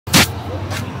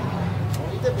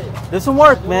Do some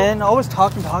work, man. Always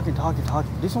talking.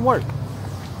 Do some work.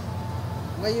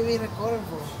 Why you being recording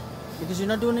for? Because you're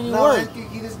not doing any No, work.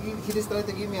 he just tried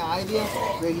to give me an idea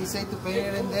where he said to paint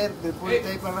it in there, they put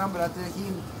tape around, but I tell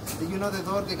him, you know the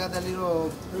door, they got that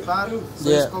little part, so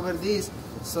Yeah. it's covered this.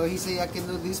 So he said I can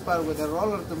do this part with the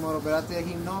roller tomorrow, but I tell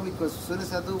him no, because as soon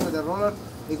as I do with the roller,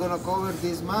 it's going to cover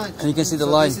this much. And you can see the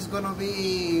so line. This is going to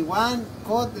be one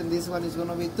coat, and this one is going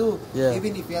to be two. Yeah.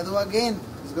 Even if I do again,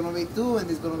 it's going to be two, and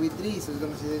it's going to be three, so it's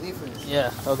going to see the difference. Yeah.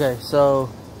 Okay. So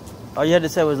all you had to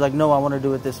say was like, no, I want to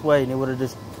do it this way, and it would have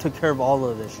just took care of all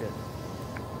of this shit.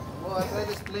 Well, I try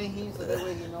to explain him so that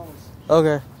way he knows.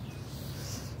 Okay.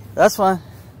 That's fine.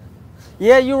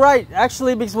 Yeah, you're right.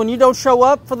 Actually, because when you don't show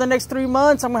up for the next 3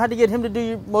 months, I'm going to have to get him to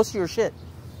do most of your shit.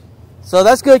 So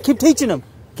that's good. Keep teaching him.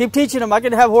 Keep teaching him. I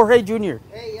can have Jorge Jr.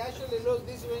 Hey, actually, look,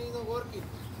 this one is not working.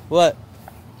 What?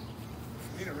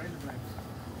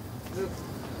 Look.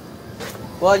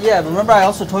 Well, yeah. Remember I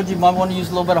also told you you might want to use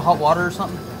a little bit of hot water or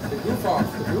something? The goof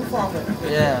off.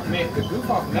 Yeah. Man, the goof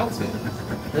off melts it.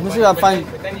 Let me see if I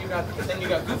find... But then you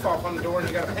got goof off on the door and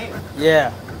you got to paint it.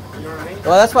 Yeah. You know what I mean?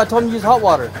 Well, that's why I told him to use hot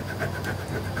water.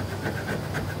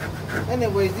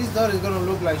 Anyways, this door is gonna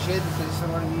look like shit because it's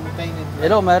already been painted. It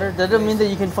don't matter. That doesn't mean that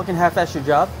you can fucking half-ass your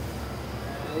job.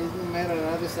 It doesn't matter,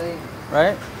 I'm just saying.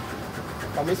 Right?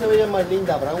 A mí se veía más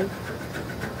linda, Brown.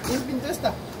 He's been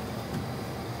tested.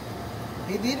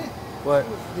 He did it. What?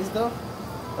 This door.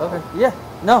 Okay. Yeah.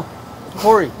 No.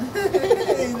 Corey.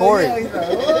 Corey.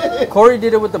 Oh. Corey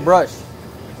did it with the brush.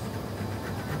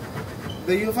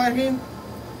 Do you fire him?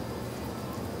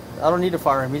 I don't need to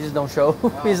fire him. He just don't show.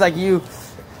 He's like you.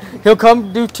 He'll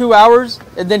come do 2 hours,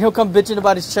 and then he'll come bitching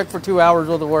about his check for 2 hours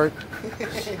worth of work.